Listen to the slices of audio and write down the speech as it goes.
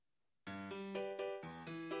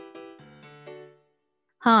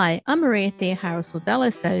Hi, I'm Maria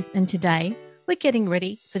Theoharis-Bellosos, and today we're getting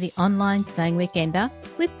ready for the online sewing weekender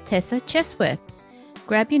with Tessa Chesworth.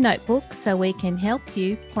 Grab your notebook so we can help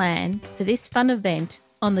you plan for this fun event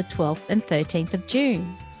on the 12th and 13th of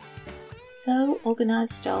June. Sew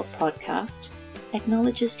Organised Style podcast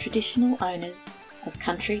acknowledges traditional owners of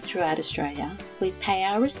country throughout Australia. We pay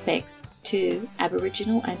our respects to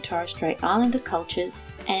Aboriginal and Torres Strait Islander cultures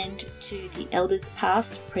and to the elders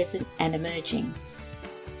past, present and emerging.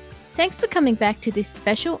 Thanks for coming back to this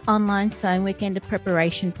special online sewing weekender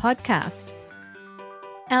preparation podcast.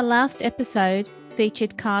 Our last episode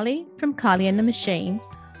featured Kylie from Kylie and the Machine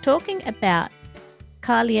talking about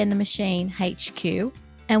Kylie and the Machine HQ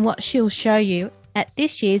and what she'll show you at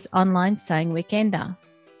this year's online sewing weekender.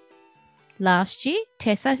 Last year,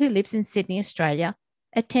 Tessa, who lives in Sydney, Australia,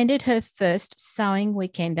 attended her first sewing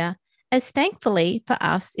weekender, as thankfully for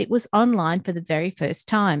us, it was online for the very first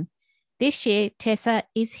time. This year, Tessa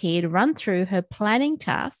is here to run through her planning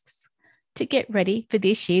tasks to get ready for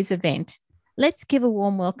this year's event. Let's give a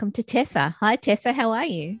warm welcome to Tessa. Hi, Tessa. How are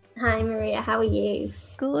you? Hi, Maria. How are you?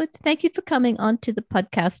 Good. Thank you for coming on to the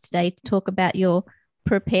podcast today to talk about your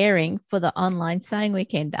preparing for the online sewing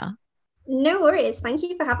weekender. No worries. Thank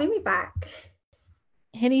you for having me back.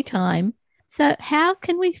 Anytime. So how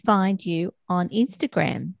can we find you on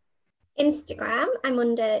Instagram? Instagram, I'm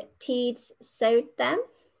under Teeds Sewed Them.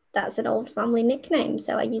 That's an old family nickname,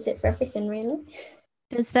 so I use it for everything, really.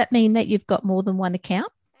 Does that mean that you've got more than one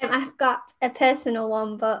account? I've got a personal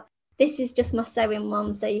one, but this is just my sewing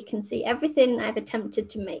one, so you can see everything I've attempted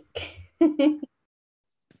to make.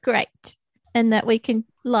 Great. And that we can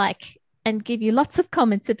like and give you lots of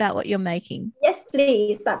comments about what you're making. Yes,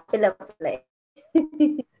 please. That'd be lovely.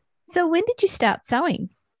 So when did you start sewing?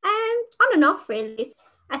 On and off, really.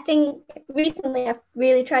 I think recently I've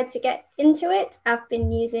really tried to get into it. I've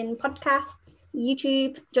been using podcasts,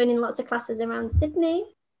 YouTube, joining lots of classes around Sydney.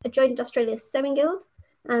 I joined Australia's Sewing Guild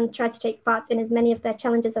and tried to take part in as many of their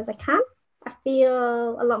challenges as I can. I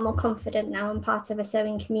feel a lot more confident now I'm part of a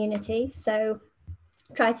sewing community, so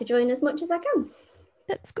try to join as much as I can.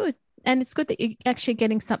 That's good. And it's good that you're actually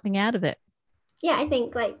getting something out of it. Yeah, I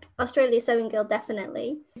think like Australia's Sewing Guild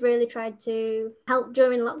definitely really tried to help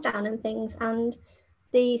during lockdown and things, and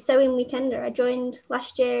the sewing weekender I joined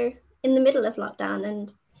last year in the middle of lockdown,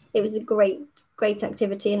 and it was a great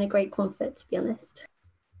activity and a great comfort, to be honest.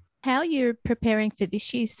 How are you preparing for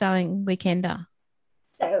this year's sewing weekender?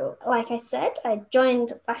 So, like I said, I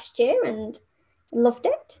joined last year and loved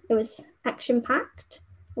it. It was action-packed,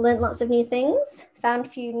 learned lots of new things, found a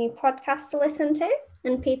few new podcasts to listen to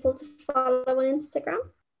and people to follow on Instagram.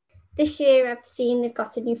 This year I've seen they've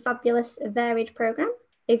got a new fabulous varied program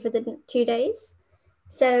over the 2 days.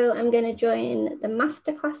 So I'm going to join the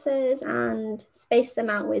masterclasses and space them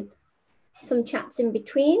out with some chats in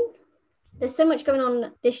between. There's so much going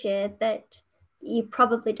on this year that you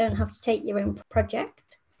probably don't have to take your own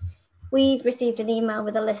project. We've received an email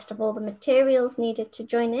with a list of all the materials needed to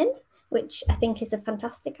join in, which I think is a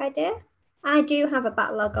fantastic idea. I do have a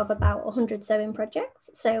backlog of about 100 sewing projects,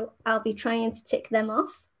 so I'll be trying to tick them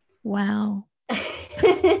off. Wow.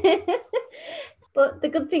 But the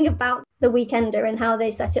good thing about the Weekender and how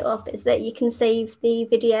they set it up is that you can save the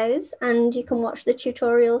videos and you can watch the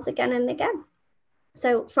tutorials again and again.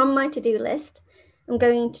 So from my to-do list, I'm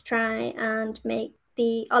going to try and make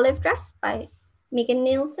the olive dress by Megan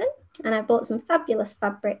Nielsen. And I bought some fabulous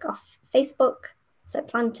fabric off Facebook. So I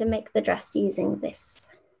plan to make the dress using this.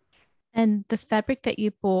 And the fabric that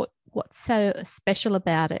you bought, what's so special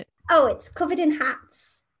about it? Oh, it's covered in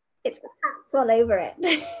hats. It's got hats all over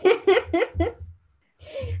it.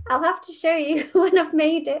 I'll have to show you when I've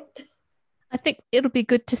made it. I think it'll be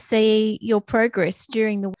good to see your progress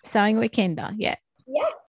during the sewing weekender. Yeah.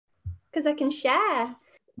 Yes, because I can share.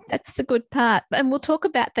 That's the good part. And we'll talk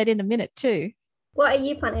about that in a minute too. What are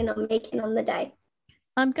you planning on making on the day?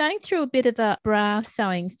 I'm going through a bit of a bra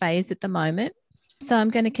sewing phase at the moment. So I'm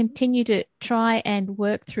going to continue to try and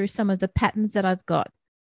work through some of the patterns that I've got.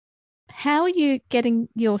 How are you getting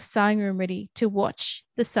your sewing room ready to watch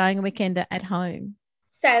the sewing weekender at home?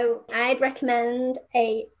 So I'd recommend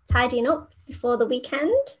a tidying up before the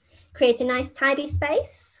weekend. Create a nice tidy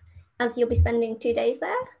space as you'll be spending 2 days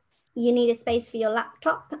there. You need a space for your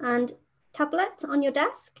laptop and tablet on your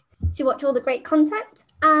desk to watch all the great content,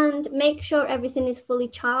 and make sure everything is fully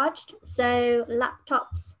charged. So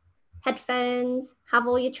laptops, headphones, have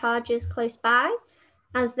all your chargers close by,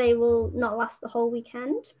 as they will not last the whole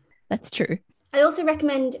weekend. That's true. I also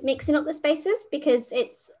recommend mixing up the spaces because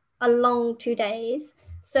it's a long 2 days.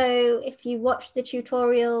 So if you watch the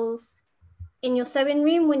tutorials in your sewing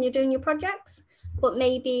room when you're doing your projects, but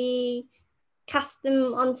maybe cast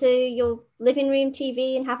them onto your living room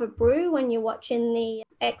TV and have a brew when you're watching the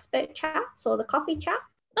expert chats or the coffee chat.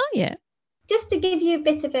 Oh, yeah. Just to give you a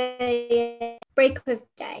bit of a break of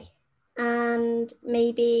day. And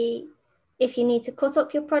maybe if you need to cut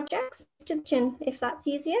up your projects, if that's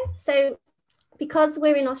easier. So because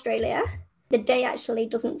we're in Australia, the day actually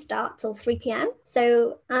doesn't start till 3 p.m.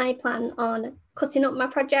 So I plan on cutting up my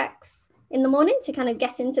projects in the morning to kind of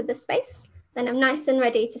get into the space. Then I'm nice and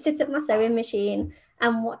ready to sit at my sewing machine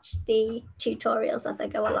and watch the tutorials as I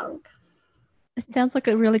go along. It sounds like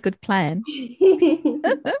a really good plan.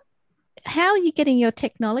 How are you getting your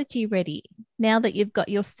technology ready now that you've got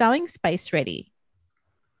your sewing space ready?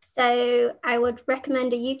 So I would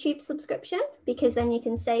recommend a YouTube subscription because then you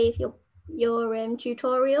can save your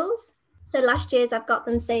tutorials. So last year's I've got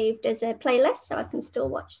them saved as a playlist so I can still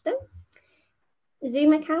watch them.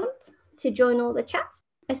 Zoom account to join all the chats.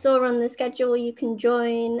 I saw on the schedule you can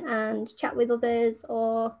join and chat with others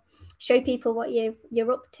or show people what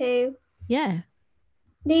you're up to. Yeah.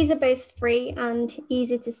 These are both free and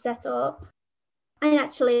easy to set up. I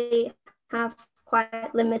actually have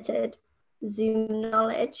quite limited Zoom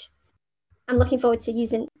knowledge. I'm looking forward to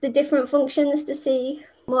using the different functions to see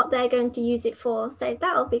what they're going to use it for. So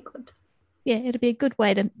that'll be good. Yeah, it'll be a good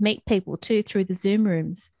way to meet people too through the Zoom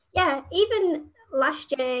rooms. Yeah, even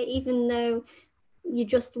last year, even though you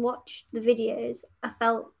just watched the videos, I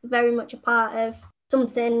felt very much a part of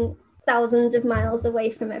something thousands of miles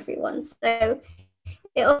away from everyone. So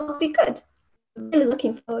it'll be good. I'm really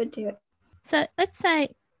looking forward to it. So let's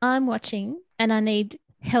say I'm watching and I need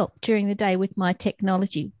help during the day with my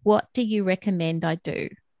technology. What do you recommend I do?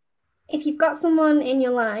 If you've got someone in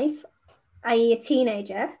your life, i.e. a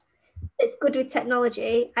teenager, that's good with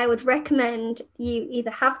technology, I would recommend you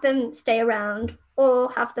either have them stay around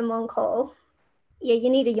or have them on call. Yeah, you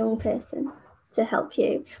need a young person to help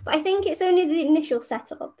you. But I think it's only the initial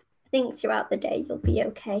setup. I think throughout the day you'll be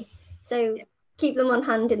okay. So keep them on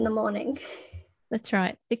hand in the morning. That's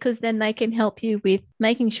right, because then they can help you with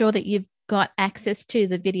making sure that you've got access to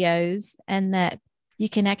the videos and that you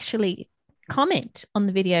can actually comment on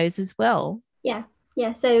the videos as well. Yeah.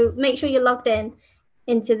 So make sure you're logged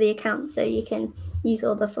into the account so you can use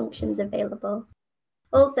all the functions available.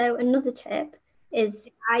 Also, another tip is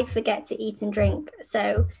I forget to eat and drink.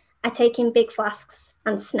 So I take in big flasks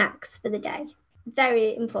and snacks for the day.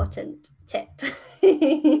 Very important tip.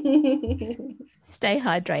 Stay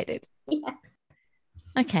hydrated. Yes.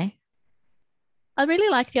 Okay. I really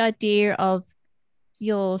like the idea of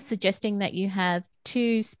your suggesting that you have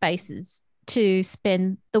 2 spaces to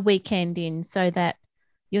spend the weekend in so that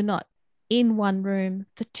you're not in one room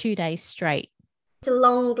for 2 days straight. It's a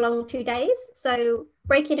long 2 days. So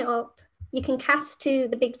breaking it up, you can cast to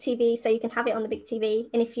the big TV so you can have it on the big TV.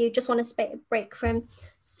 And if you just want to break from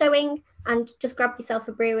sewing and just grab yourself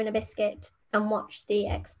a brew and a biscuit and watch the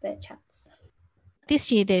expert chats.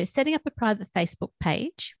 This year, they're setting up a private Facebook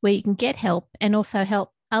page where you can get help and also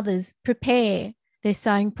help others prepare their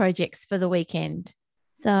sewing projects for the weekend.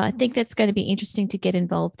 So I think that's going to be interesting to get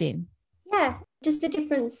involved in. Yeah, just a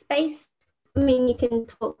different space. I mean, you can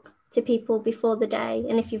talk to people before the day,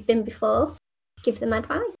 and if you've been before, give them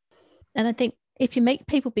advice. And I think if you meet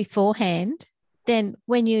people beforehand, then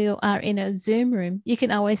when you are in a Zoom room, you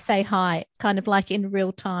can always say hi, kind of like in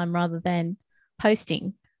real time rather than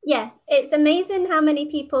posting. Yeah, it's amazing how many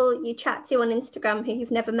people you chat to on Instagram who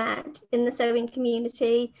you've never met in the sewing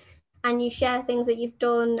community, and you share things that you've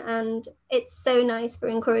done, and it's so nice for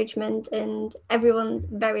encouragement, and everyone's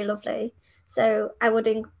very lovely. So I would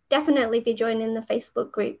definitely be joining the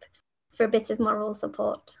Facebook group for a bit of moral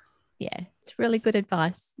support. Yeah, it's really good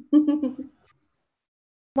advice.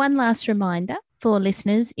 One last reminder for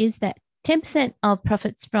listeners is that 10% of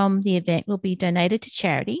profits from the event will be donated to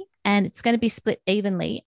charity, and it's going to be split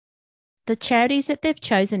evenly. The charities that they've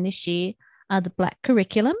chosen this year are the Black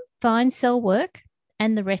Curriculum, Find Sell Work,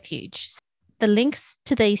 and the Refuge. The links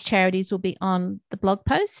to these charities will be on the blog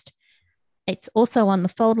post. It's also on the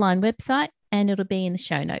Foldline website, and it'll be in the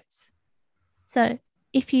show notes. So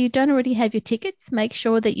if you don't already have your tickets, make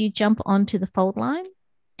sure that you jump onto the Foldline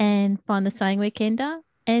and find the Sewing Weekender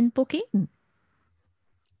and book in.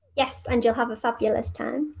 Yes, and you'll have a fabulous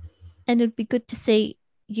time. And it'd be good to see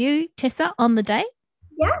you, Tessa, on the day.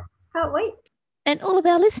 Yes, can't wait. And all of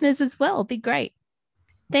our listeners as well. It'd be great.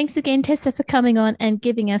 Thanks again, Tessa, for coming on and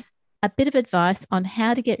giving us a bit of advice on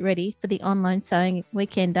how to get ready for the Online Sewing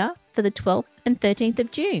Weekender for the 12th and 13th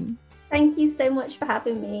of June. Thank you so much for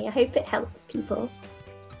having me. I hope it helps people.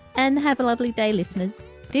 And have a lovely day, listeners.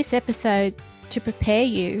 This episode, to prepare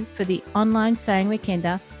you for the Online Sewing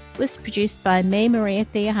Weekender, was produced by me, Maria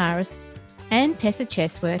Theoharis, and Tessa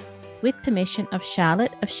Chesworth, with permission of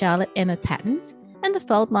Charlotte Emma Patterns and the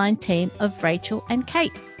Fold Line team of Rachel and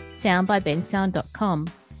Kate. Sound by bensound.com.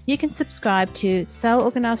 You can subscribe to Sew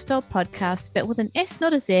Organised Style Podcast, spelled with an S,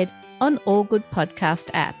 not a Z, on all good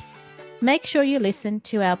podcast apps. Make sure you listen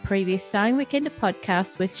to our previous Sewing Weekender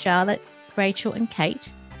podcast with Charlotte, Rachel and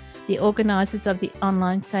Kate, the organisers of the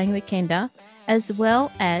online Sewing Weekender, as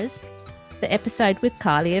well as the episode with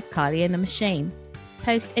Kylie of Kylie and the Machine.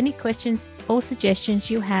 Post any questions or suggestions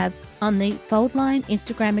you have on the Foldline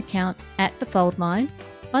Instagram account at The Foldline,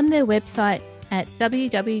 on their website at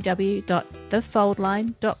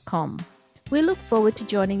www.thefoldline.com. We look forward to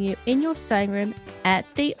joining you in your sewing room at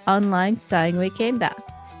the online Sewing Weekender.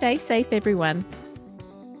 Stay safe, everyone.